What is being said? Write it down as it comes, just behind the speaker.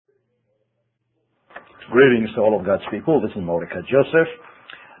Greetings to all of God's people. This is Mordecai Joseph,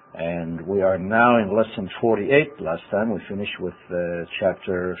 and we are now in lesson 48. Last time we finished with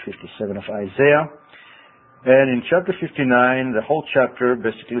chapter 57 of Isaiah. And in chapter 59, the whole chapter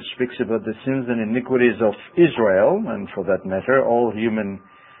basically speaks about the sins and iniquities of Israel, and for that matter, all human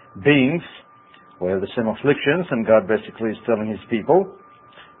beings who have the same afflictions, and God basically is telling His people.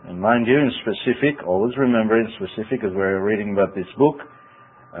 And mind you, in specific, always remember in specific, as we're reading about this book,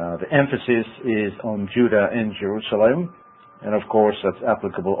 the emphasis is on Judah and Jerusalem, and of course that's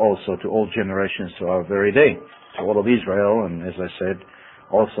applicable also to all generations to our very day, to all of Israel, and as I said,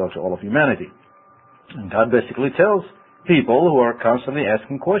 also to all of humanity. And God basically tells people who are constantly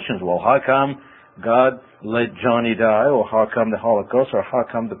asking questions, well, how come God let Johnny die, or how come the Holocaust, or how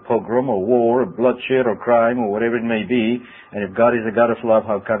come the pogrom, or war, or bloodshed, or crime, or whatever it may be, and if God is a God of love,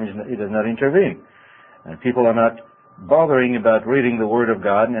 how come He does not intervene? And people are not bothering about reading the Word of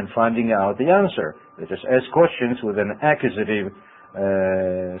God and finding out the answer. They just ask questions with an accusative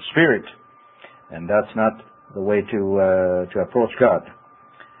spirit, and that's not the way to approach God.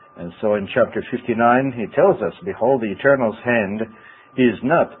 And so in chapter 59, He tells us, behold, the Eternal's hand is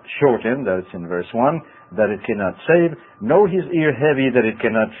not shortened, that's in verse 1, that it cannot save, nor His ear heavy that it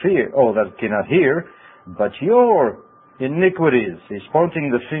cannot that it cannot hear, but your iniquities. He's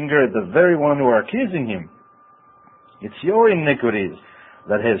pointing the finger at the very one who are accusing Him. It's your iniquities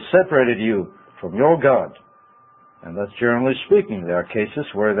that has separated you from your God. And that's generally speaking. There are cases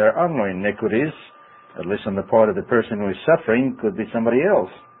where there are no iniquities, at least on the part of the person who is suffering, could be somebody else.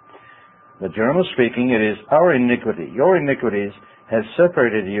 But generally speaking, it is our iniquity. Your iniquities have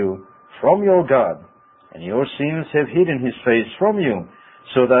separated you from your God, and your sins have hidden His face from you,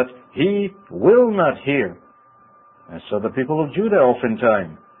 so that He will not hear. And so the people of Judah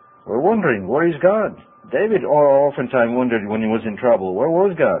oftentimes were wondering, where is God? David oftentimes wondered when he was in trouble, where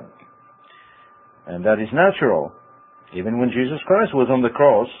was God? And that is natural. Even when Jesus Christ was on the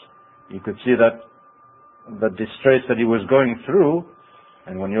cross, you could see that the distress that He was going through,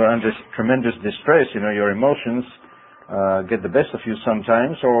 and when you're under tremendous distress, your emotions get the best of you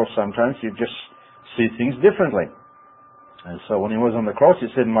sometimes, or sometimes you just see things differently. And so when He was on the cross, He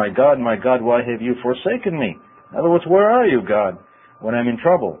said, my God, why have you forsaken me? In other words, where are you, God, when I'm in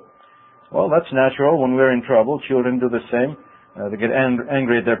trouble? Well, that's natural. When we're in trouble, children do the same. They get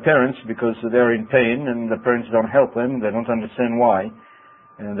angry at their parents because they're in pain and the parents don't help them. They don't understand why.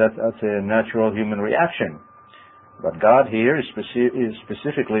 And that's a natural human reaction. But God here is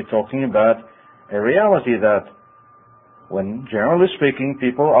specifically talking about a reality that when, generally speaking,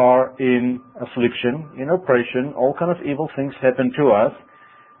 people are in affliction, in oppression, all kind of evil things happen to us.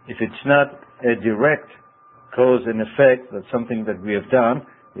 If it's not a direct cause and effect, that's something that we have done.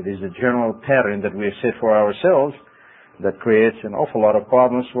 It is a general pattern that we have set for ourselves that creates an awful lot of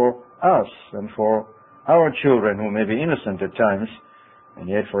problems for us and for our children who may be innocent at times. And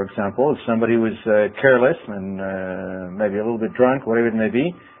yet, for example, if somebody was careless and maybe a little bit drunk, whatever it may be,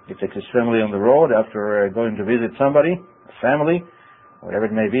 he takes his family on the road after going to visit somebody, a family, whatever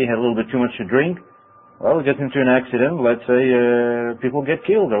it may be, had a little bit too much to drink, well, he gets into an accident, let's say people get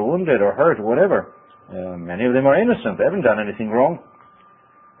killed or wounded or hurt or whatever. Many of them are innocent. They haven't done anything wrong.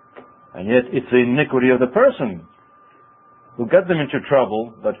 And yet it's the iniquity of the person who got them into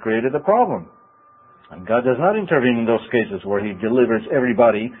trouble that created the problem. And God does not intervene in those cases where He delivers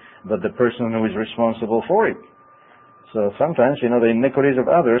everybody but the person who is responsible for it. So sometimes, the iniquities of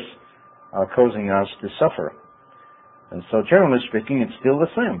others are causing us to suffer. And so generally speaking, it's still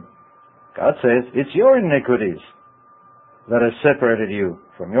the same. God says, it's your iniquities that have separated you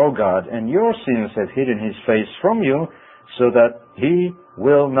from your God, and your sins have hidden His face from you, so that He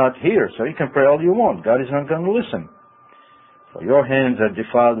will not hear. So you can pray all you want. God is not going to listen. For your hands are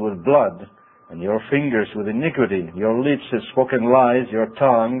defiled with blood, and your fingers with iniquity. Your lips have spoken lies. Your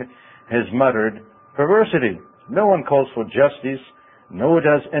tongue has muttered perversity. No one calls for justice, nor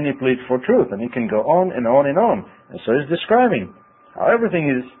does any plead for truth. And he can go on and on and on. And so he's describing how everything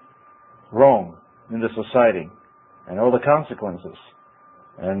is wrong in the society, and all the consequences.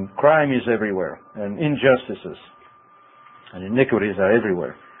 And crime is everywhere, and injustices. And iniquities are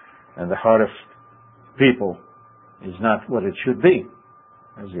everywhere. And the heart of people is not what it should be.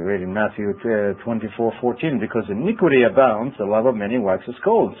 As you read in Matthew 24:14, because iniquity abounds, the love of many waxes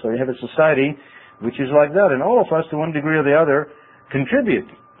cold. So you have a society which is like that. And all of us, to one degree or the other, contribute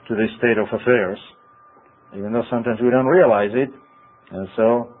to this state of affairs, even though sometimes we don't realize it. And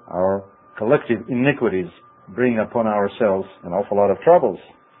so our collective iniquities bring upon ourselves an awful lot of troubles.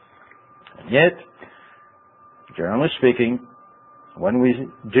 And yet, generally speaking, when we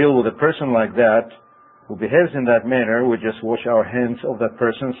deal with a person like that, who behaves in that manner, we just wash our hands of that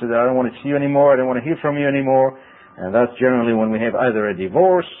person, say, I don't want to see you anymore, I don't want to hear from you anymore. And that's generally when we have either a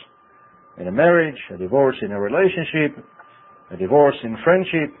divorce in a marriage, a divorce in a relationship, a divorce in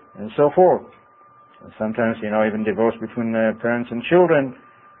friendship, and so forth. And sometimes, even divorce between parents and children.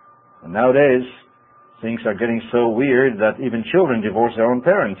 And nowadays, things are getting so weird that even children divorce their own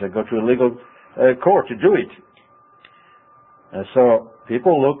parents. They go to a legal court to do it. And so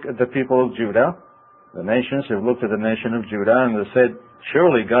people look at the people of Judah. The nations have looked at the nation of Judah and they said,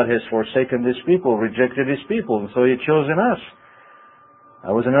 surely God has forsaken this people, rejected his people, and so he had chosen us.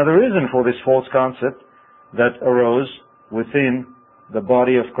 That was another reason for this false concept that arose within the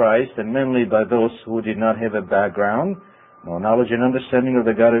body of Christ, and mainly by those who did not have a background, no knowledge and understanding of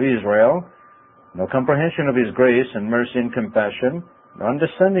the God of Israel, no comprehension of his grace and mercy and compassion, no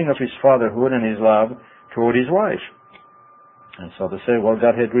understanding of his fatherhood and his love toward his wife. And so they say, well,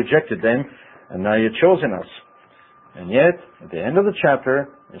 God had rejected them, and now he had chosen us. And yet, at the end of the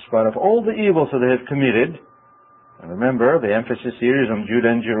chapter, in spite of all the evils that they have committed, and remember, the emphasis here is on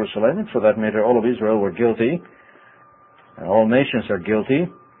Judah and Jerusalem, and for that matter, all of Israel were guilty, and all nations are guilty,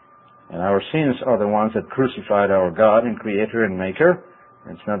 and our sins are the ones that crucified our God and Creator and Maker.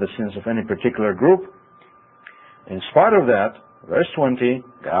 It's not the sins of any particular group. In spite of that, verse 20,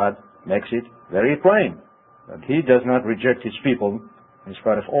 God makes it very plain that he does not reject his people in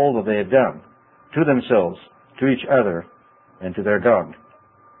spite of all that they have done to themselves, to each other, and to their God.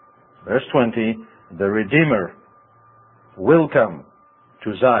 Verse 20, the Redeemer will come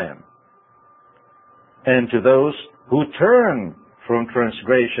to Zion, and to those who turn from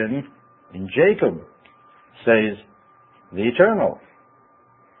transgression in Jacob, says the Eternal.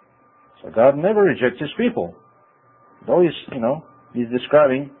 So God never rejects his people. Though he's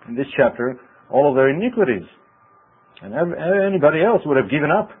describing in this chapter all of their iniquities. And anybody else would have given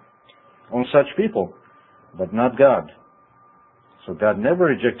up on such people, but not God. So God never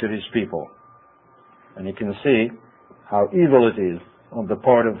rejected his people. And you can see how evil it is on the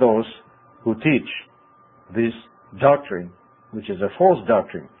part of those who teach this doctrine, which is a false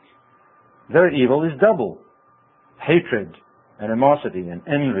doctrine. Their evil is double. Hatred, animosity, and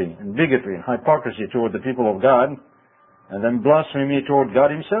envy, and bigotry, and hypocrisy toward the people of God, and then blasphemy toward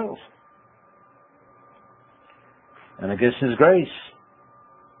God himself, and against his grace,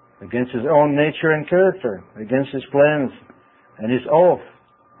 against his own nature and character, against his plans, and his oath,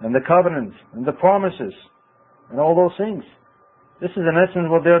 and the covenants, and the promises, and all those things. This is in essence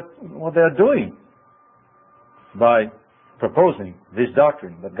what they're doing by proposing this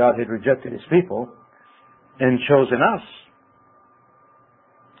doctrine that God had rejected his people and chosen us.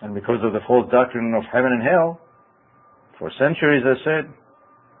 And because of the false doctrine of heaven and hell, for centuries they said,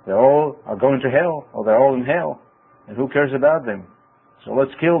 they all are going to hell, or they're all in hell, and who cares about them? So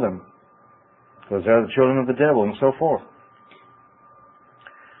let's kill them, because they're the children of the devil, and so forth.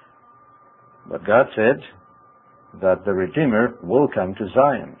 But God said that the Redeemer will come to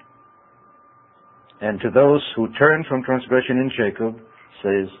Zion. And to those who turn from transgression in Jacob,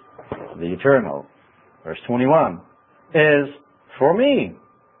 says the Eternal. Verse 21, as for me.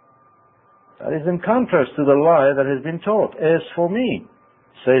 That is in contrast to the lie that has been taught. As for me,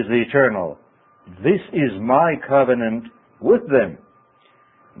 says the Eternal, this is my covenant with them.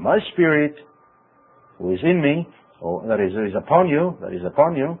 My Spirit, who is in me, or that is upon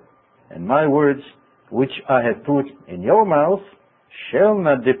you, and my words, which I have put in your mouth, shall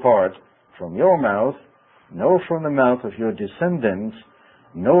not depart from your mouth, nor from the mouth of your descendants,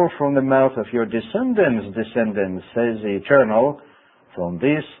 nor from the mouth of your descendants' descendants, says the Eternal, from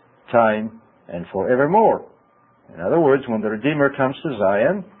this time and forevermore. In other words, when the Redeemer comes to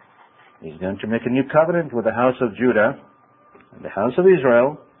Zion, he's going to make a new covenant with the house of Judah and the house of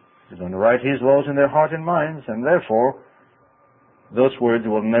Israel. He's going to write his laws in their heart and minds, and therefore those words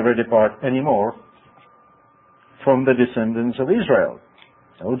will never depart anymore from the descendants of Israel,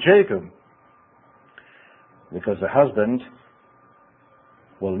 O Jacob, because the husband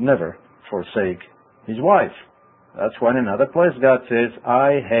will never forsake his wife. That's why in another place God says,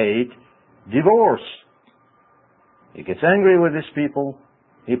 I hate divorce. He gets angry with his people.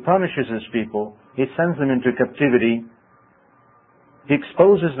 He punishes his people. He sends them into captivity. He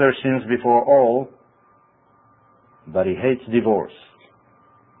exposes their sins before all, but he hates divorce.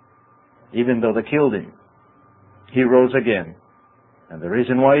 Even though they killed him, he rose again. And the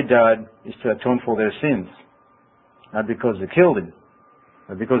reason why he died is to atone for their sins. Not because they killed him,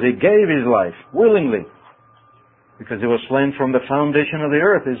 but because he gave his life willingly. Because he was slain from the foundation of the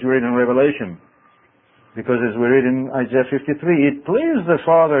earth, as we read in Revelation. Because as we read in Isaiah 53, it pleased the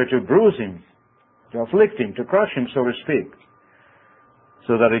Father to bruise him, to afflict him, to crush him, so to speak,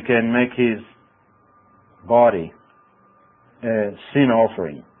 so that he can make his body a sin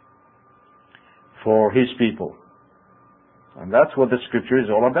offering for His people. And that's what the Scripture is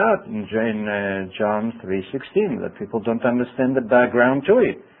all about in John 3:16, that people don't understand the background to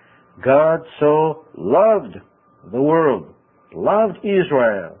it. God so loved the world, loved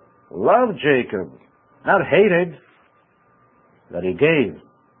Israel, loved Jacob, not hated, that He gave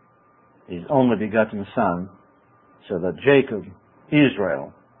His only begotten Son, so that Jacob,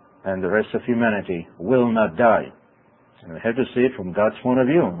 Israel, and the rest of humanity will not die. And we have to see it from God's point of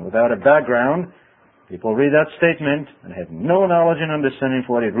view. Without a background, people read that statement and have no knowledge and understanding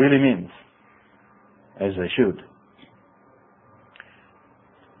for what it really means, as they should.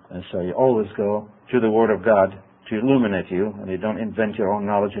 And so you always go to the Word of God to illuminate you, and you don't invent your own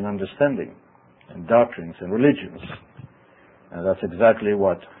knowledge and understanding, and doctrines and religions. And that's exactly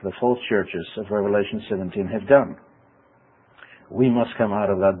what the false churches of Revelation 17 have done. We must come out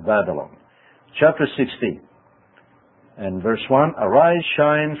of that Babylon. Chapter 60 and verse 1, Arise,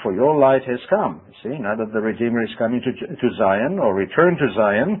 shine, for your light has come. You see, now that the Redeemer is coming to Zion, or return to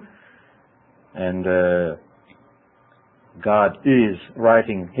Zion, and God is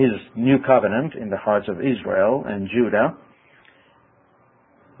writing His new covenant in the hearts of Israel and Judah,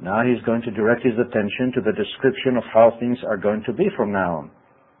 now He's going to direct His attention to the description of how things are going to be from now on.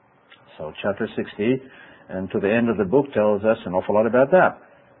 So chapter 60 and to the end of the book tells us an awful lot about that.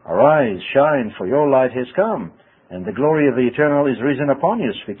 Arise, shine, for your light has come, and the glory of the Eternal is risen upon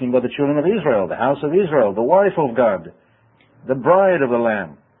you, speaking about the children of Israel, the house of Israel, the wife of God, the bride of the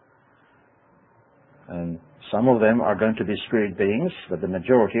Lamb. And some of them are going to be spirit beings, but the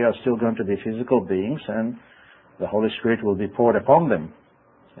majority are still going to be physical beings, and the Holy Spirit will be poured upon them.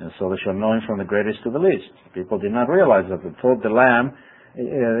 And so they shall know Him from the greatest to the least. People did not realize that. They thought the Lamb,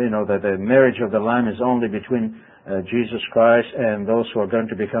 that the marriage of the Lamb is only between Jesus Christ and those who are going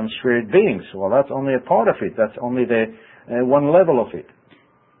to become spirit beings. Well, that's only a part of it. That's only the one level of it.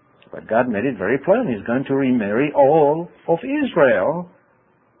 But God made it very plain. He's going to remarry all of Israel,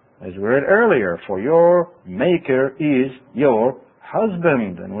 as we read earlier. For your Maker is your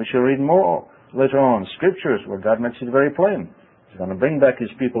husband. And we shall read more later on, scriptures where God makes it very plain. He's going to bring back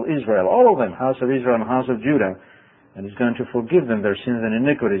His people Israel, all of them, house of Israel and house of Judah, and He's going to forgive them their sins and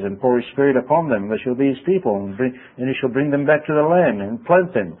iniquities and pour His Spirit upon them. They shall be His people, and He shall bring them back to the land and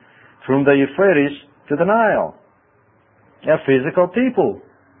plant them from the Euphrates to the Nile. They're physical people,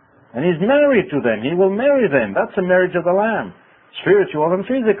 and He's married to them. He will marry them. That's the marriage of the Lamb, spiritual and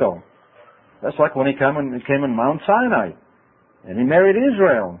physical. That's like when He came on Mount Sinai, and He married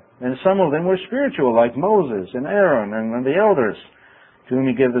Israel. And some of them were spiritual, like Moses and Aaron and the elders, to whom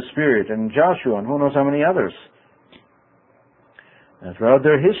He gave the Spirit, and Joshua, and who knows how many others. And throughout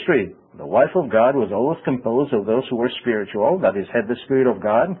their history, the wife of God was always composed of those who were spiritual, that is, had the Spirit of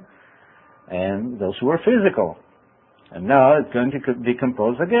God, and those who were physical. And now it's going to be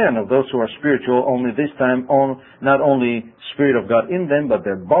composed again of those who are spiritual, only this time not only Spirit of God in them, but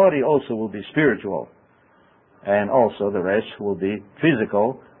their body also will be spiritual. And also the rest will be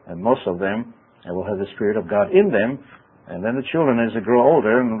physical, and most of them will have the Spirit of God in them. And then the children, as they grow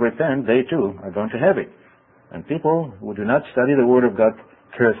older and repent, they too are going to have it. And people who do not study the Word of God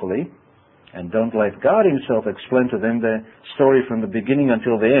carefully and don't let God Himself explain to them the story from the beginning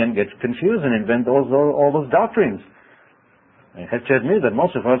until the end get confused and invent all those doctrines. I have to admit that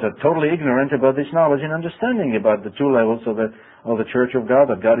most of us are totally ignorant about this knowledge and understanding about the two levels of the Church of God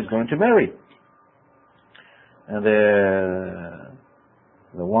that God is going to marry. And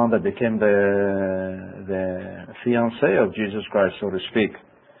the one that became the fiancé of Jesus Christ, so to speak,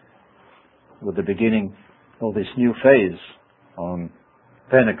 with the beginning of this new phase on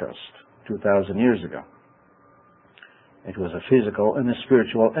Pentecost 2,000 years ago. It was a physical and a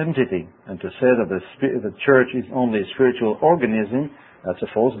spiritual entity. And to say that the church is only a spiritual organism, that's a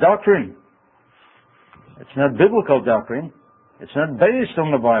false doctrine. It's not biblical doctrine. It's not based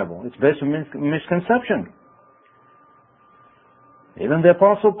on the Bible. It's based on misconception. Even the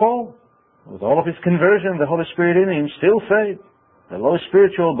Apostle Paul, with all of his conversion, the Holy Spirit in him, still said, the low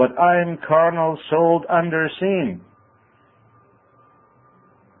spiritual, but I am carnal, sold under sin.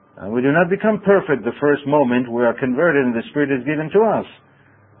 And we do not become perfect the first moment we are converted and the Spirit is given to us.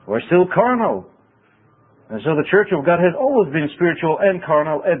 We're still carnal. And so the Church of God has always been spiritual and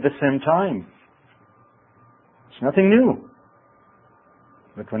carnal at the same time. It's nothing new.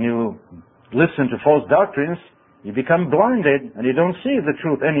 But when you listen to false doctrines, you become blinded and you don't see the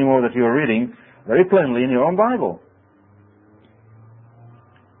truth anymore that you're reading very plainly in your own Bible.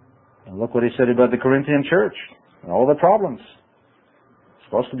 And look what he said about the Corinthian church and all the problems. It's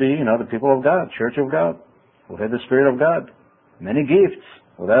supposed to be, the people of God, Church of God, who had the Spirit of God, many gifts,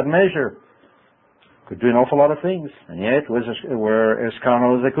 without measure. could do an awful lot of things, and yet were as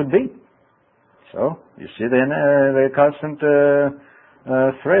carnal as they could be. So, you see then the constant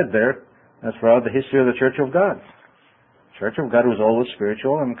thread there throughout the history of the Church of God. The Church of God was always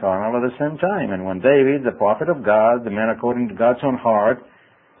spiritual and carnal at the same time. And when David, the prophet of God, the man according to God's own heart,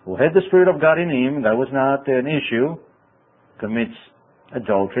 who had the Spirit of God in him, that was not an issue, commits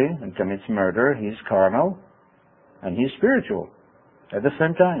adultery and commits murder, he's carnal, and he's spiritual at the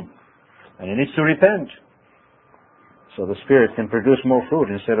same time. And he needs to repent, so the Spirit can produce more fruit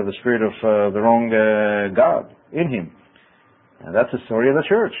instead of the spirit of the wrong God in him. And that's the story of the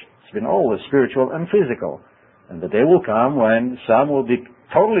church. It's been always spiritual and physical. And the day will come when some will be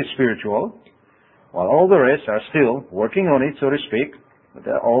totally spiritual, while all the rest are still working on it, so to speak, but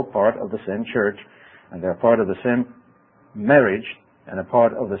they're all part of the same church, and they're part of the same marriage, and a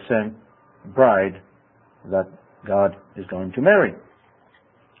part of the same bride that God is going to marry.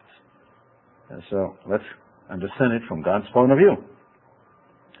 And so let's understand it from God's point of view.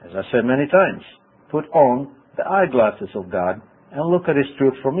 As I said many times, put on the eyeglasses of God and look at His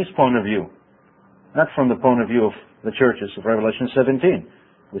truth from His point of view, not from the point of view of the churches of Revelation 17,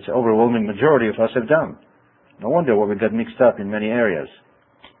 which the overwhelming majority of us have done. No wonder why we got mixed up in many areas.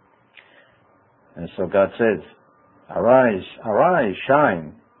 And so God says, "Arise, arise,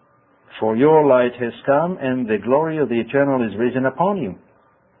 shine, for your light has come, and the glory of the Eternal is risen upon you.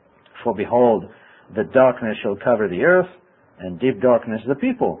 For behold, the darkness shall cover the earth, and deep darkness the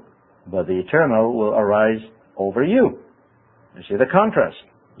people, but the Eternal will arise over you." You see the contrast.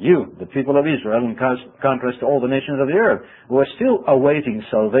 You, the people of Israel, in contrast to all the nations of the earth, who are still awaiting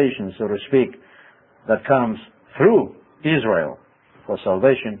salvation, so to speak, that comes through Israel. For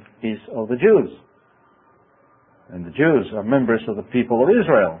salvation is of the Jews. And the Jews are members of the people of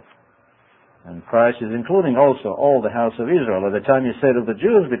Israel. And Christ is including also all the house of Israel. At the time He said of the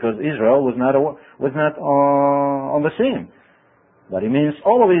Jews, because Israel was not on the scene. But He means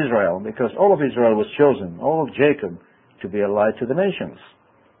all of Israel, because all of Israel was chosen, all of Jacob, to be a light to the nations.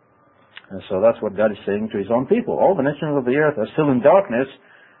 And so that's what God is saying to His own people. All the nations of the earth are still in darkness,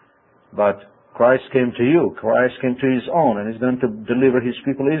 but Christ came to you. Christ came to His own, and He's going to deliver His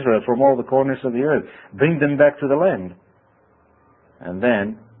people Israel from all the corners of the earth, bring them back to the land, and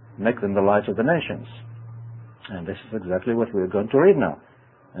then make them the light of the nations. And this is exactly what we're going to read now.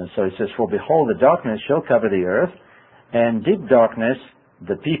 And so it says, "For behold, the darkness shall cover the earth, and deep darkness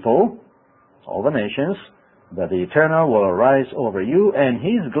the people," all the nations, "but the Eternal will arise over you, and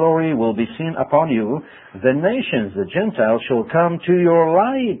His glory will be seen upon you. The nations, the Gentiles, shall come to your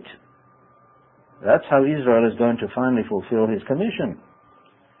light." That's how Israel is going to finally fulfill His commission.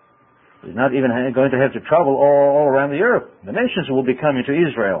 He's not even going to have to travel all around the earth. The nations will be coming to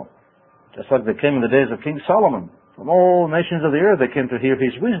Israel, just like they came in the days of King Solomon. From all nations of the earth they came to hear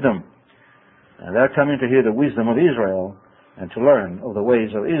his wisdom. And they're coming to hear the wisdom of Israel and to learn of the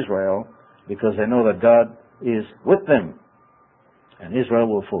ways of Israel, because they know that God is with them. And Israel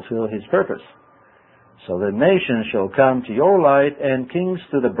will fulfill His purpose. "So the nations shall come to your light, and kings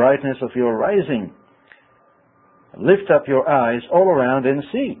to the brightness of your rising. Lift up your eyes all around and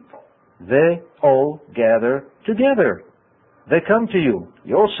see. They all gather together. They come to you.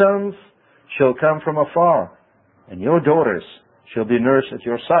 Your sons shall come from afar, and your daughters shall be nursed at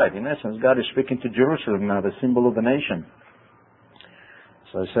your side." In essence, God is speaking to Jerusalem now, the symbol of the nation.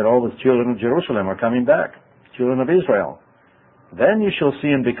 So He said, all the children of Jerusalem are coming back, children of Israel. "Then you shall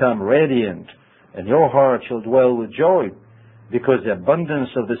see and become radiant, and your heart shall dwell with joy, because the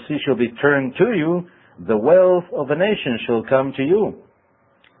abundance of the sea shall be turned to you. The wealth of the nations shall come to you.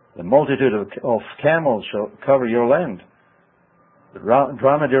 The multitude of camels shall cover your land. The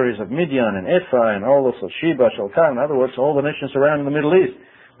dromedaries of Midian and Ephah and all those of Sheba shall come." In other words, all the nations around in the Middle East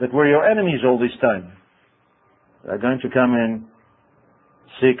that were your enemies all this time, they're going to come and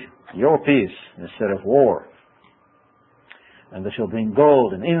seek your peace instead of war. "And they shall bring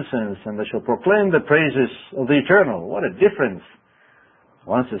gold and incense, and they shall proclaim the praises of the Eternal." What a difference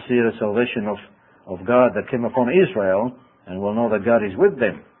once they see the salvation of God that came upon Israel, and will know that God is with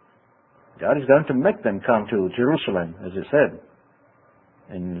them. God is going to make them come to Jerusalem, as He said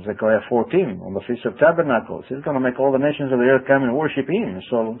in Zechariah 14, on the Feast of Tabernacles. He's going to make all the nations of the earth come and worship Him.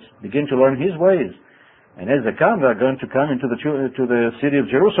 So begin to learn His ways. And as they come, they're going to come into the city of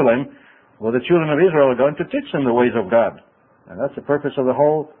Jerusalem, where the children of Israel are going to teach them the ways of God. And that's the purpose of the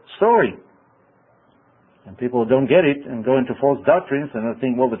whole story. And people don't get it and go into false doctrines, and they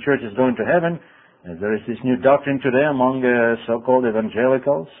think, well, the church is going to heaven. And there is this new doctrine today among so-called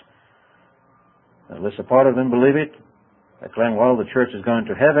evangelicals. At least a part of them believe it. They claim, well, the church is going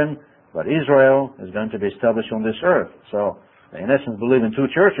to heaven, but Israel is going to be established on this earth. So they in essence believe in two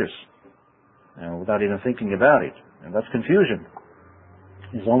churches. without even thinking about it. And that's confusion.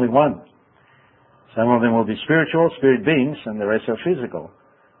 There's only one. Some of them will be spiritual, spirit beings, and the rest are physical.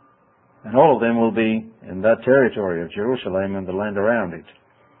 And all of them will be in that territory of Jerusalem and the land around it.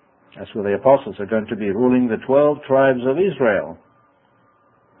 That's where the apostles are going to be, ruling the 12 tribes of Israel.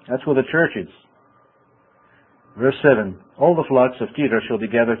 That's where the church is. Verse 7, all the flocks of Kedar shall be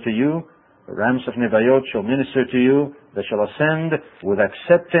gathered to you, the rams of Nebaioth shall minister to you, they shall ascend with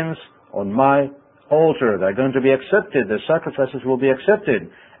acceptance on my altar. They're going to be accepted, their sacrifices will be accepted,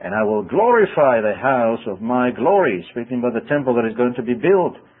 and I will glorify the house of my glory, speaking about the temple that is going to be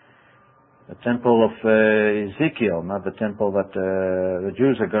built. The temple of Ezekiel, not the temple that the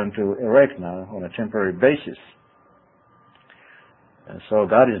Jews are going to erect now on a temporary basis. And so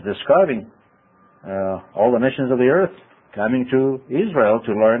God is describing all the nations of the earth coming to Israel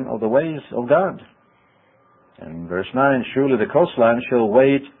to learn of the ways of God. And verse 9, surely the coastline shall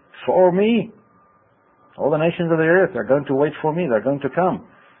wait for me. All the nations of the earth are going to wait for me. They're going to come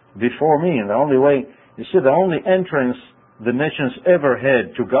before me. And the only way, you see, the only entrance the nations ever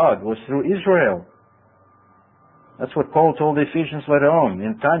had to God was through Israel. That's what Paul told the Ephesians later on.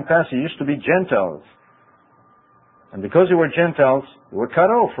 In time past, you used to be Gentiles. And because you were Gentiles, you were cut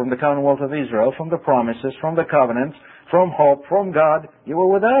off from the commonwealth of Israel, from the promises, from the covenants, from hope, from God. You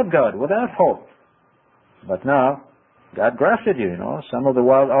were without God, without hope. But now, God grafted you, some of the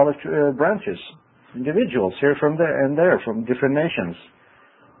wild olive branches, individuals here from there and there, from different nations.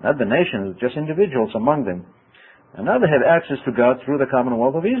 Not the nations, just individuals among them. And now they have access to God through the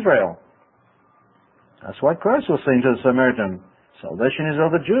commonwealth of Israel. That's what Christ was saying to the Samaritan. Salvation is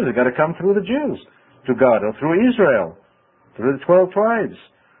of the Jews. You've got to come through the Jews to God, or through Israel, through the 12 tribes.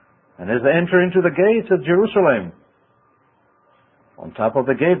 And as they enter into the gates of Jerusalem, on top of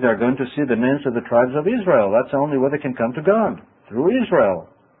the gate they're going to see the names of the tribes of Israel. That's the only way they can come to God, through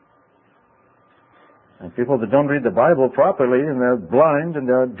Israel. And people that don't read the Bible properly, and they're blind, and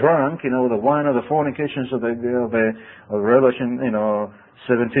they're drunk, with the wine of the fornications of Revelation,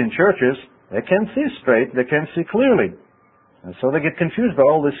 17 churches, they can't see straight, they can't see clearly. And so they get confused by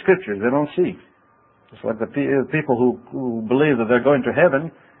all the scriptures. They don't see. It's like the people who believe that they're going to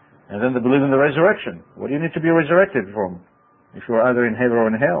heaven, and then they believe in the resurrection. What do you need to be resurrected from, if you're either in heaven or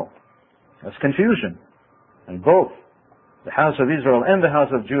in hell? That's confusion. And both the house of Israel and the house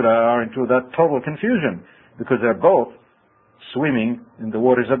of Judah are into that total confusion, because they're both swimming in the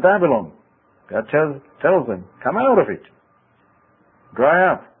waters of Babylon. God tells them, come out of it.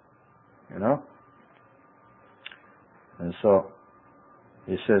 Dry up. And so,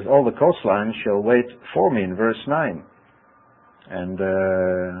 he says, all the coastline shall wait for me in verse 9. And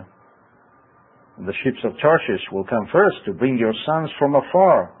the ships of Tarshish will come first to bring your sons from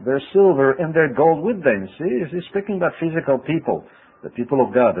afar, their silver and their gold with them. See, he's speaking about physical people, the people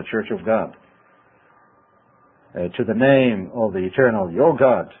of God, the church of God. To the name of the eternal, your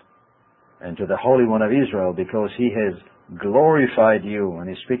God, and to the Holy One of Israel, because he has glorified you. And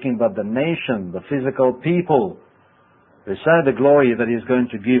he's speaking about the nation, the physical people, beside the glory that he's going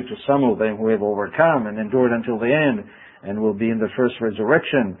to give to some of them who have overcome and endured until the end, and will be in the first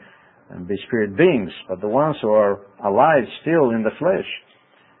resurrection, and be spirit beings. But the ones who are alive still in the flesh,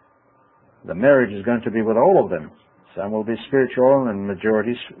 the marriage is going to be with all of them. Some will be spiritual and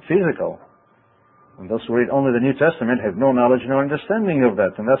majority physical. And those who read only the New Testament have no knowledge nor understanding of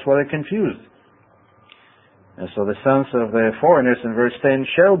that, and that's why they're confused. And so the sons of the foreigners in verse 10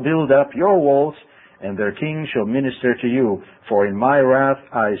 shall build up your walls, and their king shall minister to you. For in my wrath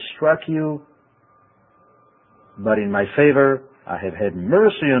I struck you, but in my favor I have had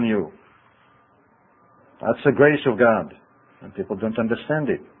mercy on you. That's the grace of God. And people don't understand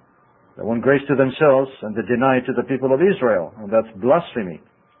it. They want grace to themselves, and they deny it to the people of Israel. And that's blasphemy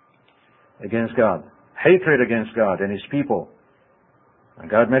against God. Hatred against God and his people. And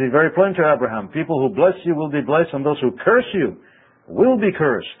God made it very plain to Abraham. People who bless you will be blessed, and those who curse you will be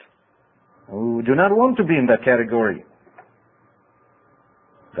cursed. We do not want to be in that category.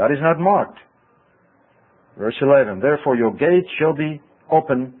 God is not mocked. Verse 11, therefore your gates shall be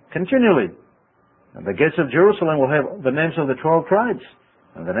open continually. And the gates of Jerusalem will have the names of the 12 tribes.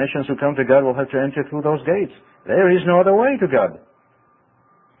 And the nations who come to God will have to enter through those gates. There is no other way to God.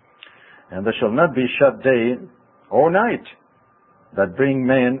 And there shall not be shut day or night that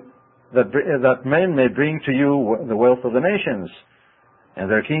men may bring to you the wealth of the nations, and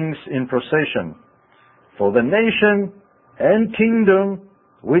their kings in procession. For the nation and kingdom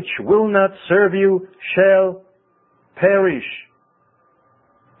which will not serve you shall perish.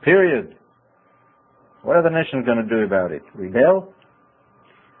 Period. What are the nations going to do about it? Rebel?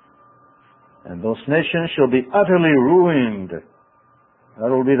 And those nations shall be utterly ruined. That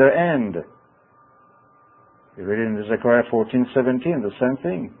will be their end. You read it in Zechariah 14:17, the same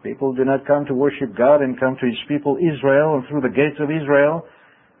thing. People do not come to worship God and come to His people Israel, and through the gates of Israel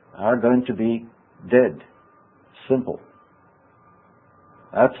are going to be dead. Simple.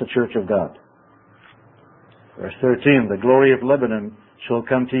 That's the church of God. Verse 13, the glory of Lebanon shall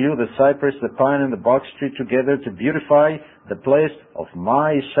come to you, the cypress, the pine, and the box tree together to beautify the place of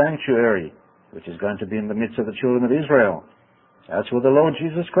my sanctuary, which is going to be in the midst of the children of Israel. That's where the Lord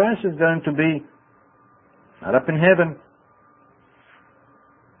Jesus Christ is going to be. Not up in heaven.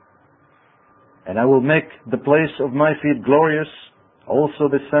 And I will make the place of my feet glorious. Also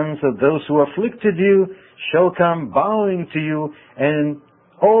the sons of those who afflicted you shall come bowing to you, and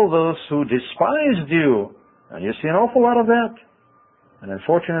all those who despised you. And you see an awful lot of that. And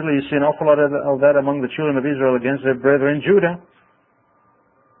unfortunately, you see an awful lot of that among the children of Israel against their brethren Judah,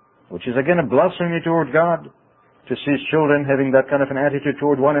 which is again a blasphemy toward God, to see His children having that kind of an attitude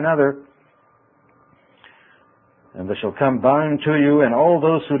toward one another. And they shall come bowing to you, and all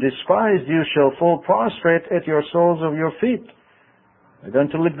those who despised you shall fall prostrate at your soles of your feet. They're going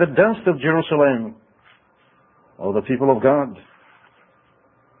to lick the dust of Jerusalem, all the people of God.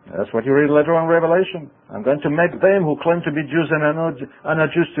 That's what you read later on in Revelation. I'm going to make them who claim to be Jews and are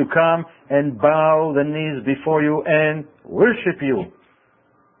not Jews to come and bow the knees before you and worship you.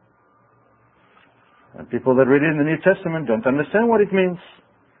 And people that read it in the New Testament don't understand what it means.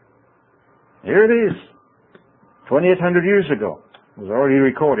 Here it is. 2,800 years ago. It was already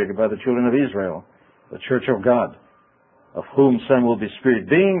recorded by the children of Israel, the church of God, of whom some will be spirit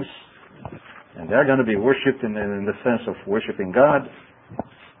beings, and they're going to be worshipped in the sense of worshiping God.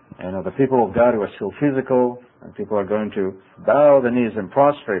 And of the people of God who are still physical, and people are going to bow the knees and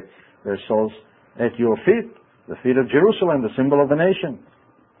prostrate their souls at your feet, the feet of Jerusalem, the symbol of the nation.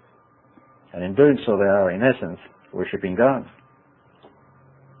 And in doing so, they are, in essence, worshiping God.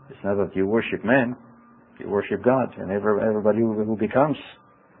 It's not that you worship man, you worship God. And everybody who becomes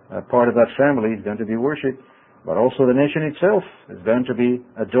a part of that family is going to be worshipped. But also the nation itself is going to be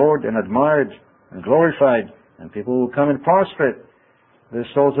adored and admired and glorified. And people will come and prostrate the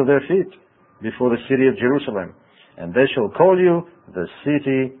soles of their feet before the city of Jerusalem. And they shall call you the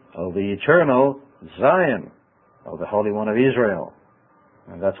city of the eternal Zion, of the Holy One of Israel.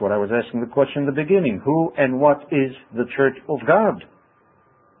 And that's what I was asking the question in the beginning. Who and what is the church of God?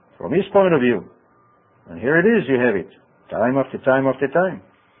 From His point of view. And here it is, you have it. Time after time after time.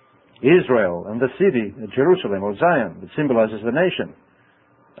 Israel and the city of Jerusalem, or Zion, that symbolizes the nation.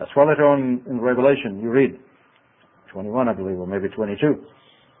 That's why later on in Revelation you read 21, I believe, or maybe 22,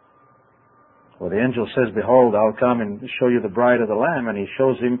 where the angel says, behold, I'll come and show you the bride of the Lamb, and he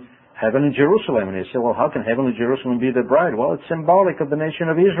shows him heavenly Jerusalem. And he said, well, how can heavenly Jerusalem be the bride? Well, it's symbolic of the nation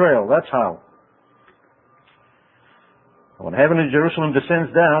of Israel. That's how. When heavenly Jerusalem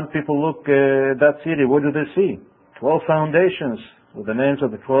descends down, people look at that city. What do they see? 12 foundations with the names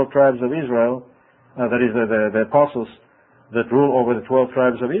of the 12 tribes of Israel, that is the apostles that rule over the 12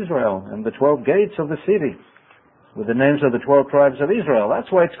 tribes of Israel, and the 12 gates of the city with the names of the 12 tribes of Israel.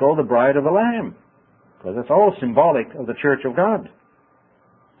 That's why it's called the bride of the Lamb, because it's all symbolic of the church of God.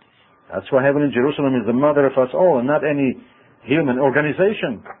 That's why heavenly Jerusalem is the mother of us all, and not any human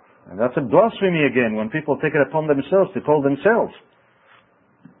organization. And that's a blasphemy again, when people take it upon themselves to call themselves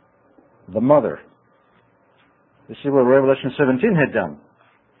the mother. This is what Revelation 17 had done.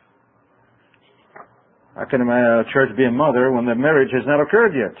 How can a church be a mother when the marriage has not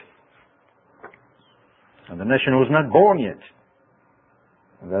occurred yet? And the nation was not born yet.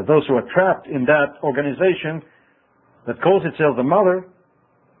 And there are those who are trapped in that organization that calls itself the mother,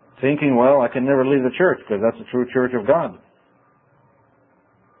 thinking, well, I can never leave the church because that's the true church of God.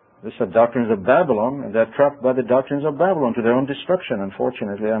 These are doctrines of Babylon, and they're trapped by the doctrines of Babylon to their own destruction,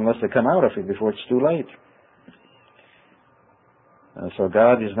 unfortunately, unless they come out of it before it's too late. And so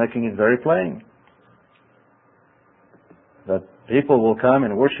God is making it very plain that people will come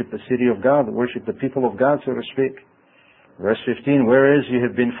and worship the city of God, worship the people of God, so to speak. Verse 15, whereas you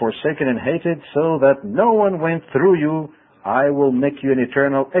have been forsaken and hated, so that no one went through you, I will make you an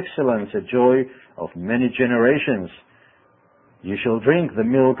eternal excellence, a joy of many generations. You shall drink the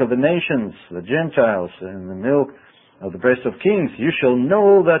milk of the nations, the Gentiles, and the milk of the breast of kings. You shall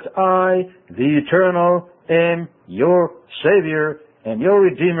know that I, the Eternal, am your Savior and your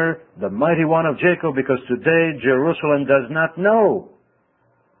Redeemer, the Mighty One of Jacob, because today Jerusalem does not know.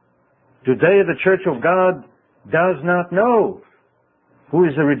 Today the Church of God does not know who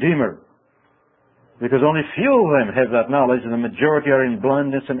is the Redeemer, because only few of them have that knowledge, and the majority are in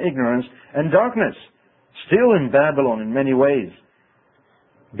blindness and ignorance and darkness, still in Babylon in many ways.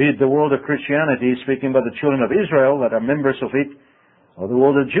 Be it the world of Christianity, speaking about the children of Israel that are members of it, or the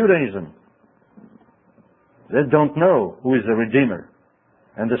world of Judaism. They don't know who is the Redeemer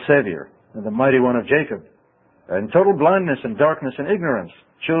and the Savior and the Mighty One of Jacob. They're in total blindness and darkness and ignorance,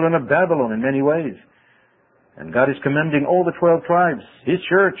 children of Babylon in many ways. And God is commending all the 12 tribes, His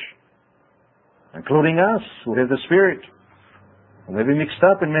church, including us who have the Spirit, who may be mixed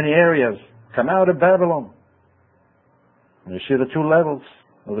up in many areas, come out of Babylon. And you see the two levels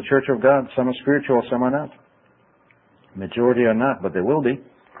of the church of God. Some are spiritual, some are not. Majority are not, but they will be.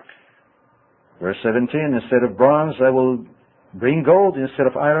 Verse 17, instead of bronze, I will bring gold. Instead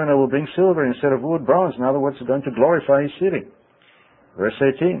of iron, I will bring silver. Instead of wood, bronze. In other words, He's going to glorify His city. Verse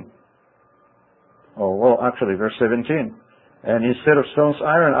 18. Verse 17. And instead of stones,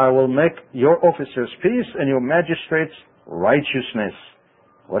 iron, I will make your officers peace and your magistrates righteousness.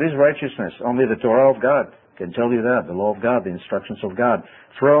 What is righteousness? Only the Torah of God can tell you that, the law of God, the instructions of God.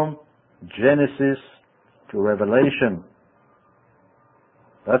 From Genesis to Revelation.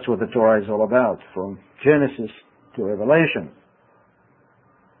 That's what the Torah is all about, from Genesis to Revelation.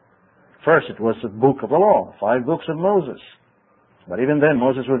 First, it was the book of the law, 5 books of Moses. But even then,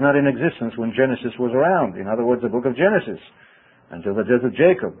 Moses was not in existence when Genesis was around. In other words, the book of Genesis, until the death of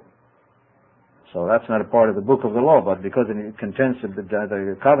Jacob. So that's not a part of the book of the law, but because it contains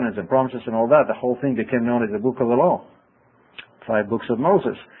the covenants and promises and all that, the whole thing became known as the book of the law. 5 books of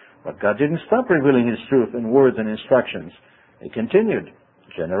Moses. But God didn't stop revealing His truth in words and instructions. He continued,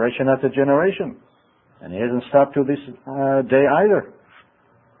 generation after generation. And He hasn't stopped to this day either.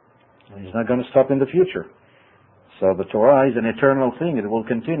 And He's not going to stop in the future. So the Torah is an eternal thing. It will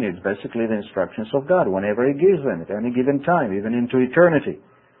continue. It's basically the instructions of God whenever He gives them, at any given time, even into eternity.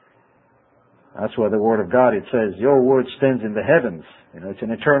 That's why the Word of God, it says, your Word stands in the heavens. It's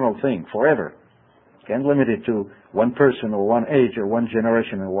an eternal thing, forever. You can't limit it to one person or one age or one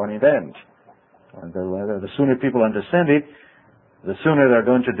generation or one event. And the sooner people understand it, the sooner they're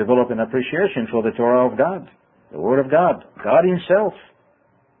going to develop an appreciation for the Torah of God, the Word of God, God Himself.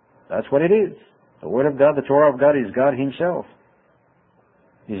 That's what it is. The Word of God, the Torah of God, is God Himself.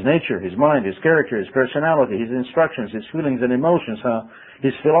 His nature, His mind, His character, His personality, His instructions, His feelings and emotions,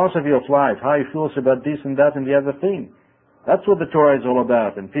 His philosophy of life, how He feels about this and that and the other thing. That's what the Torah is all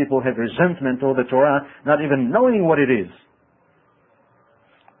about. And people have resentment toward the Torah, not even knowing what it is.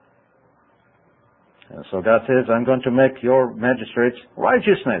 And so God says, I'm going to make your magistrates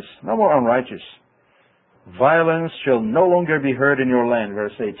righteousness, no more unrighteous. Violence shall no longer be heard in your land.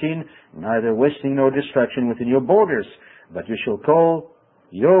 Verse 18, neither wasting nor destruction within your borders, but you shall call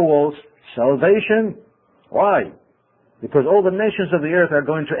your walls salvation. Why? Because all the nations of the earth are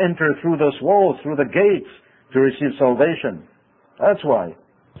going to enter through those walls, through the gates, to receive salvation. That's why.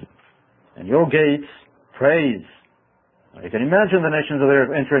 And your gates, praise. You can imagine the nations of the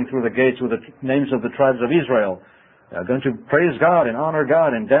earth entering through the gates with the names of the tribes of Israel. They are going to praise God and honor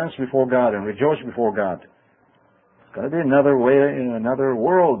God and dance before God and rejoice before God. It's going to be another way, another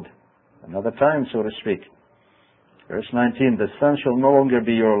world, another time, so to speak. Verse 19, the sun shall no longer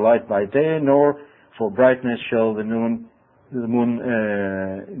be your light by day, nor for brightness shall the moon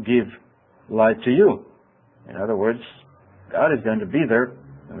give light to you. In other words, God is going to be there.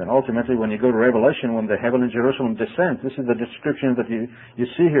 And then ultimately, when you go to Revelation, when the heavenly Jerusalem descends, this is the description that you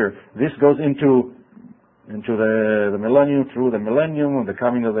see here. This goes into the millennium, through the millennium, and the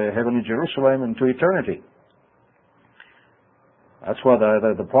coming of the heavenly Jerusalem, into eternity. That's why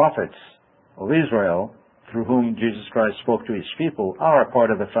the prophets of Israel, through whom Jesus Christ spoke to His people, are a part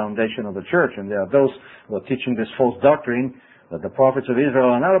of the foundation of the church. And there are those who are teaching this false doctrine that the prophets of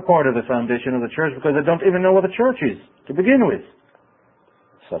Israel are not a part of the foundation of the church because they don't even know what the church is to begin with.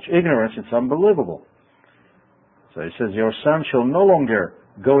 Such ignorance, it's unbelievable. So He says, your sun shall no longer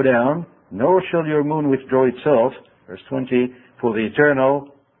go down, nor shall your moon withdraw itself. Verse 20, for the eternal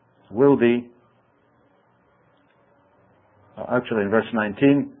will be, actually in verse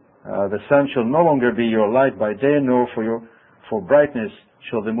 19, the sun shall no longer be your light by day, nor for brightness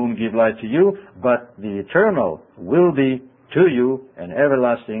shall the moon give light to you, but the eternal will be to you an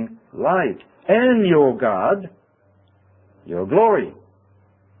everlasting light. And your God, your glory,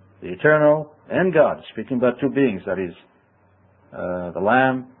 the eternal and God, speaking about two beings, that is, the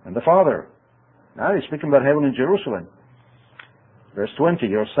Lamb and the Father. Now He's speaking about heaven in Jerusalem. Verse 20,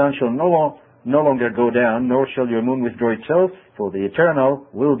 your sun shall no longer go down, nor shall your moon withdraw itself, for the eternal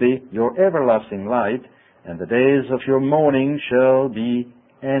will be your everlasting light, and the days of your mourning shall be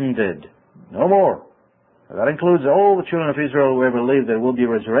ended. No more. That includes all the children of Israel who ever lived that will be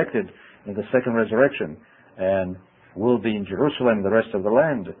resurrected in the second resurrection, and will be in Jerusalem, the rest of the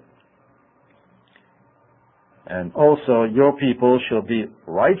land. And also your people shall be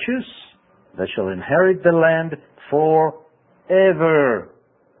righteous, they shall inherit the land forever.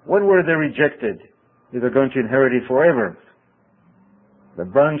 When were they rejected? they're going to inherit it forever. The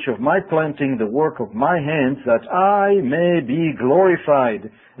branch of my planting, the work of my hands, that I may be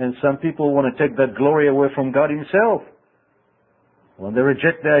glorified. And some people want to take that glory away from God himself. When they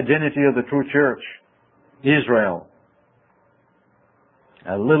reject the identity of the true church, Israel.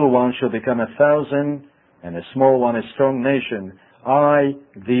 A little one shall become 1,000, and a small one a strong nation. I,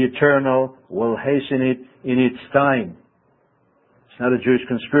 the Eternal, will hasten it in its time. It's not a Jewish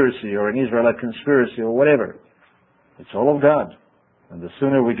conspiracy or an Israelite conspiracy or whatever. It's all of God. And the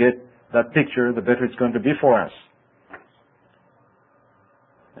sooner we get that picture, the better it's going to be for us.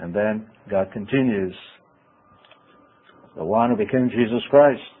 And then God continues. The one who became Jesus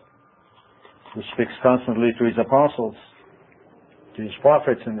Christ, who speaks constantly to his apostles, to his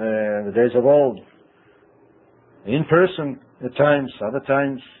prophets in the days of old, in person at times, other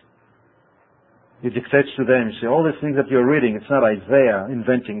times he dictates to them. You see, all these things that you're reading, it's not Isaiah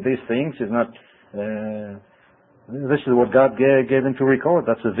inventing these things. It's not. This is what God gave him to record.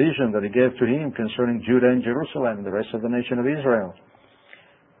 That's a vision that he gave to him concerning Judah and Jerusalem and the rest of the nation of Israel.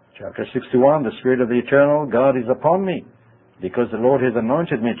 Chapter 61, the Spirit of the Eternal God is upon me, because the Lord has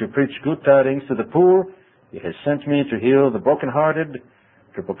anointed me to preach good tidings to the poor. He has sent me to heal the brokenhearted,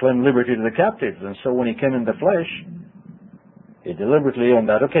 to proclaim liberty to the captives. And so when he came in the flesh, he deliberately on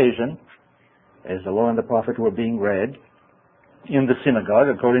that occasion, as the law and the prophet were being read in the synagogue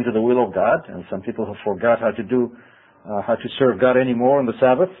according to the will of God, and some people have forgot how to serve God anymore on the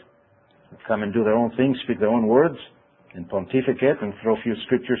Sabbath, come and do their own things, speak their own words, and pontificate and throw a few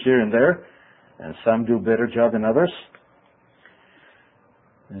scriptures here and there, and some do a better job than others.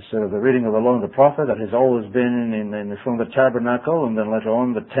 Instead of the reading of the law and the prophet that has always been from the tabernacle, and then later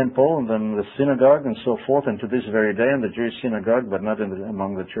on the temple, and then the synagogue, and so forth, and to this very day in the Jewish synagogue, but not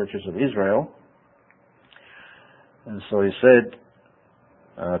among the churches of Israel. And so he said,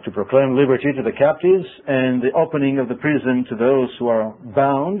 to proclaim liberty to the captives, and the opening of the prison to those who are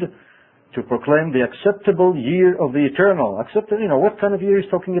bound, to proclaim the acceptable year of the Eternal. What kind of year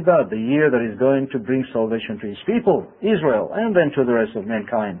he's talking about? The year that is going to bring salvation to his people, Israel, and then to the rest of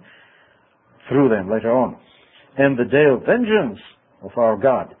mankind, through them later on. And the day of vengeance of our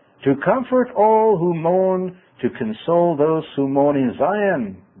God, to comfort all who mourn, to console those who mourn in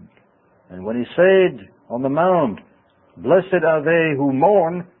Zion. And when he said on the mount, blessed are they who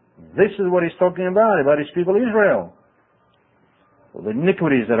mourn, this is what he's talking about his people Israel. The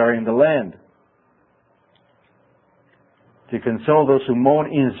iniquities that are in the land. To console those who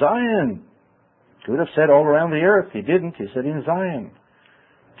mourn in Zion. He would have said all around the earth. He didn't. He said in Zion.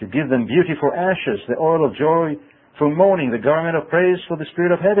 To give them beauty for ashes, the oil of joy for mourning, the garment of praise for the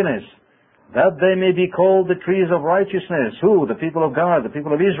spirit of heaviness, that they may be called the trees of righteousness. Who? The people of God, the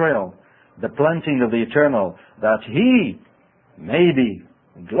people of Israel. The planting of the Eternal, that he may be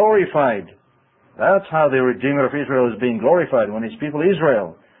glorified. That's how the Redeemer of Israel is being glorified, when his people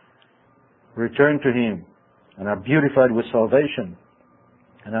Israel return to him and are beautified with salvation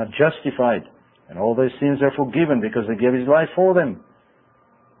and are justified, and all their sins are forgiven because he gave his life for them.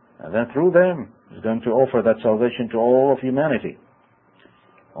 And then through them he's going to offer that salvation to all of humanity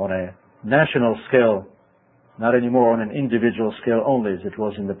on a national scale, not anymore on an individual scale only as it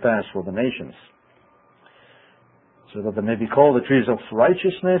was in the past for the nations. So that they may be called the trees of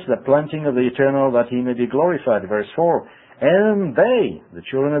righteousness, the planting of the Eternal, that he may be glorified. Verse 4, and they, the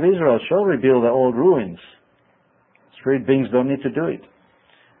children of Israel, shall rebuild the old ruins. Spirit beings don't need to do it.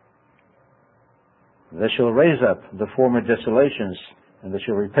 They shall raise up the former desolations, and they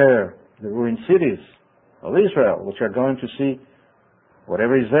shall repair the ruined cities of Israel, which are going to see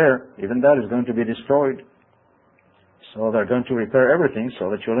whatever is there, even that is going to be destroyed. So they're going to repair everything so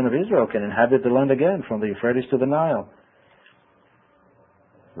the children of Israel can inhabit the land again from the Euphrates to the Nile.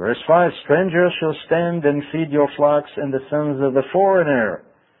 Verse 5, strangers shall stand and feed your flocks, and the sons of the foreigner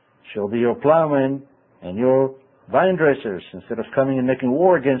shall be your plowmen and your vine dressers. Instead of coming and making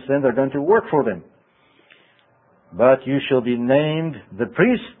war against them, they're going to work for them. But you shall be named the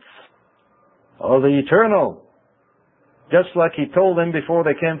priests of the Eternal, just like he told them before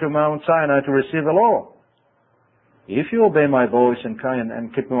they came to Mount Sinai to receive the law. If you obey my voice and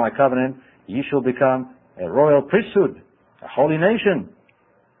keep my covenant, ye shall become a royal priesthood, a holy nation.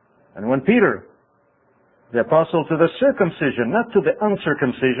 And when Peter, the apostle to the circumcision, not to the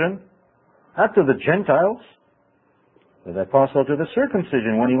uncircumcision, not to the Gentiles, but the apostle to the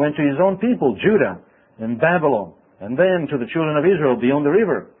circumcision, when he went to his own people, Judah and Babylon, and then to the children of Israel beyond the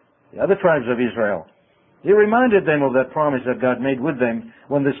river, the other tribes of Israel, he reminded them of that promise that God made with them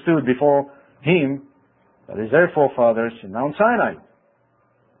when they stood before him, that is their forefathers, in Mount Sinai,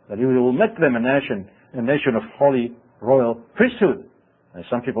 that he will make them a nation of holy royal priesthood. And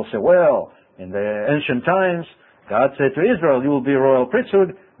some people say, well, In the ancient times, God said to Israel, you will be a royal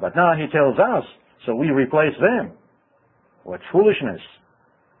priesthood, but now he tells us, so we replace them. What foolishness.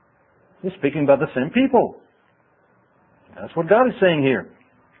 He's speaking about the same people. That's what God is saying here.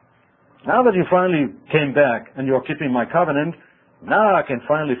 Now that you finally came back and you're keeping my covenant, now I can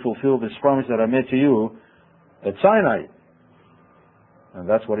finally fulfill this promise that I made to you at Sinai. And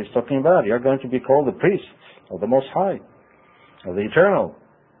that's what he's talking about. You're going to be called the priests of the Most High, of the Eternal.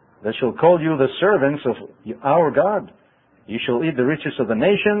 They shall call you the servants of our God. You shall eat the riches of the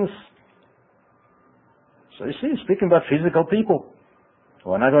nations. So you see, he's speaking about physical people.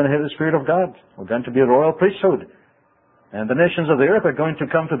 We're not going to have the Spirit of God. We're going to be a royal priesthood. And the nations of the earth are going to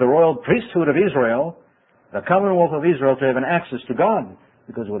come to the royal priesthood of Israel, the commonwealth of Israel, to have an access to God.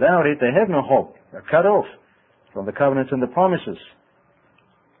 Because without it, they have no hope. They're cut off from the covenants and the promises.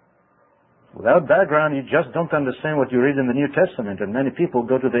 Without background, you just don't understand what you read in the New Testament. And many people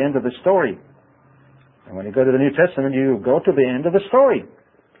go to the end of the story. And when you go to the New Testament, you go to the end of the story.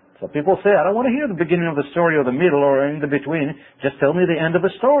 So people say, I don't want to hear the beginning of the story or the middle or in the between. Just tell me the end of the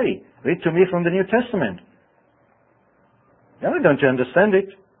story. Read to me from the New Testament. You're not going to understand it.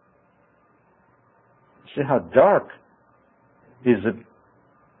 See how dark is the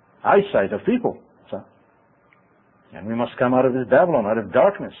eyesight of people. So, and we must come out of this Babylon, out of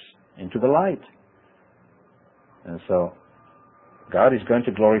darkness, into the light. And so, God is going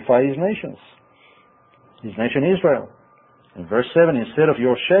to glorify His nations. His nation Israel. In verse 7, instead of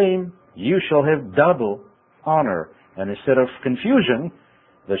your shame, you shall have double honor. And instead of confusion,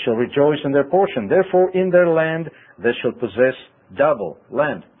 they shall rejoice in their portion. Therefore, in their land, they shall possess double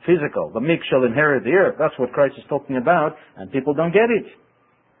land, physical. The meek shall inherit the earth. That's what Christ is talking about, and people don't get it.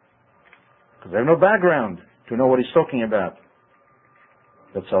 Because they have no background to know what He's talking about.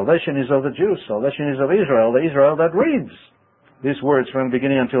 But salvation is of the Jews. Salvation is of Israel, the Israel that reads these words from the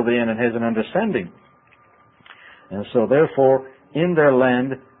beginning until the end and has an understanding. And so, therefore, in their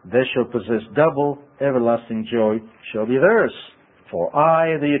land, they shall possess double, everlasting joy shall be theirs. For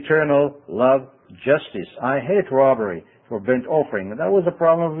I, the Eternal, love justice. I hate robbery for burnt offering. And that was the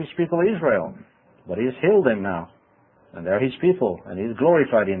problem of His people Israel. But He has healed them now. And they're His people. And He is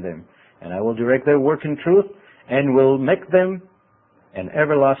glorified in them. And I will direct their work in truth and will make them an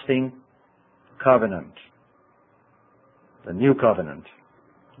everlasting covenant. The new covenant.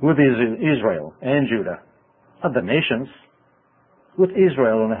 With Israel and Judah. Not the nations. With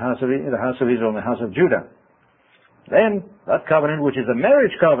Israel and the house of Israel and the house of Judah. Then, that covenant, which is a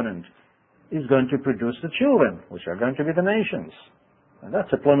marriage covenant, is going to produce the children, which are going to be the nations. And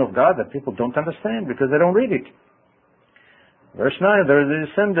that's a plan of God that people don't understand because they don't read it. Verse 9, their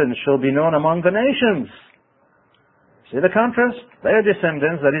descendants shall be known among the nations. See the contrast? Their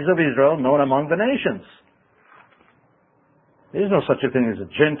descendants, that is of Israel, known among the nations. There is no such a thing as a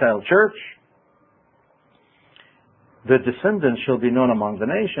Gentile church. The descendants shall be known among the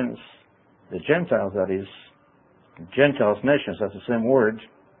nations. The Gentiles, that is, Gentiles, nations, that's the same word,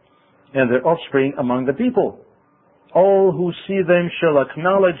 and their offspring among the people. All who see them shall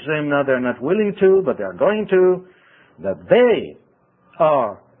acknowledge them. Now they're not willing to, but they're going to, that they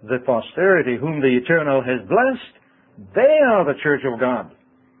are the posterity whom the Eternal has blessed. They are the church of God.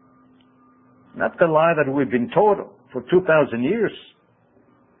 Not the lie that we've been taught for 2,000 years.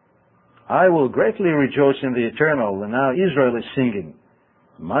 I will greatly rejoice in the Eternal, and now Israel is singing.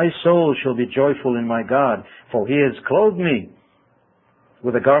 My soul shall be joyful in my God, for He has clothed me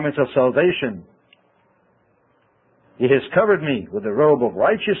with the garments of salvation. He has covered me with the robe of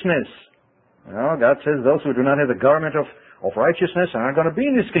righteousness. You know, God says those who do not have the garment of righteousness aren't going to be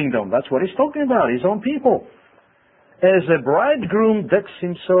in His kingdom. That's what He's talking about, His own people. As a bridegroom decks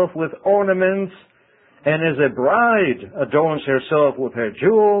himself with ornaments, and as a bride adorns herself with her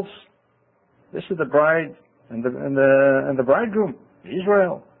jewels, this is the bride and the bridegroom,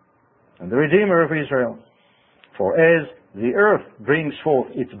 Israel, and the Redeemer of Israel. For as the earth brings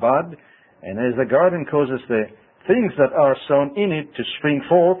forth its bud, and as the garden causes the things that are sown in it to spring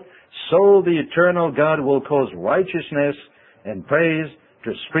forth, so the Eternal God will cause righteousness and praise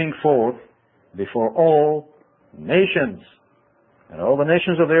to spring forth before all nations. And all the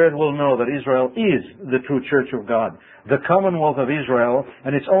nations of the earth will know that Israel is the true church of God, the commonwealth of Israel,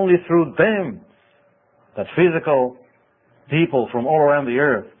 and it's only through them that physical people from all around the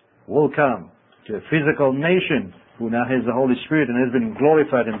earth will come to a physical nation who now has the Holy Spirit and has been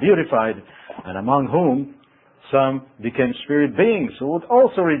glorified and beautified, and among whom some became spirit beings who would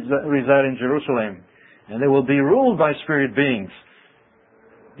also reside in Jerusalem. And they will be ruled by spirit beings.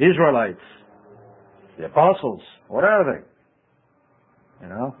 Israelites, the apostles, what are they? You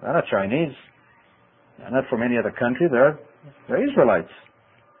know, they're not Chinese. They're not from any other country. They're Israelites.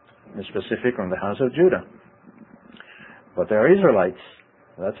 specific on the house of Judah. But they are Israelites.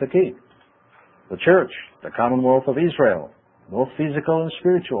 That's the key. The church, the commonwealth of Israel, both physical and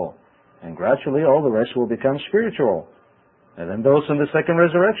spiritual. And gradually all the rest will become spiritual. And then those in the second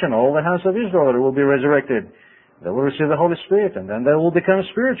resurrection, all the house of Israel will be resurrected. They will receive the Holy Spirit, and then they will become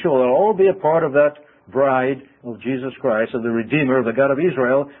spiritual. They'll all be a part of that bride of Jesus Christ, of the Redeemer, of the God of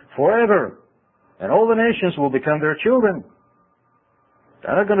Israel, forever. And all the nations will become their children.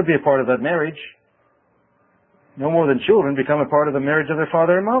 They're not going to be a part of that marriage. No more than children become a part of the marriage of their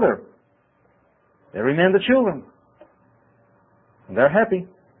father and mother. They remain the children. And they're happy.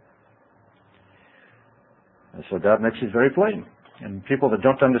 And so God makes it very plain. And people that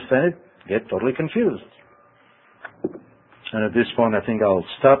don't understand it get totally confused. And at this point, I think I'll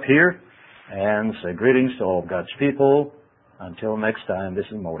stop here and say greetings to all God's people. Until next time, this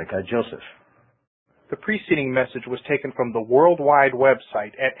is Mordecai Joseph. The preceding message was taken from the worldwide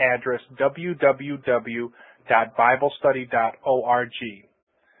website at address www.biblestudy.org.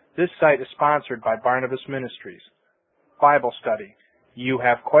 This site is sponsored by Barnabas Ministries. Bible Study. You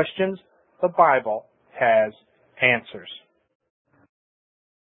have questions, the Bible has answers.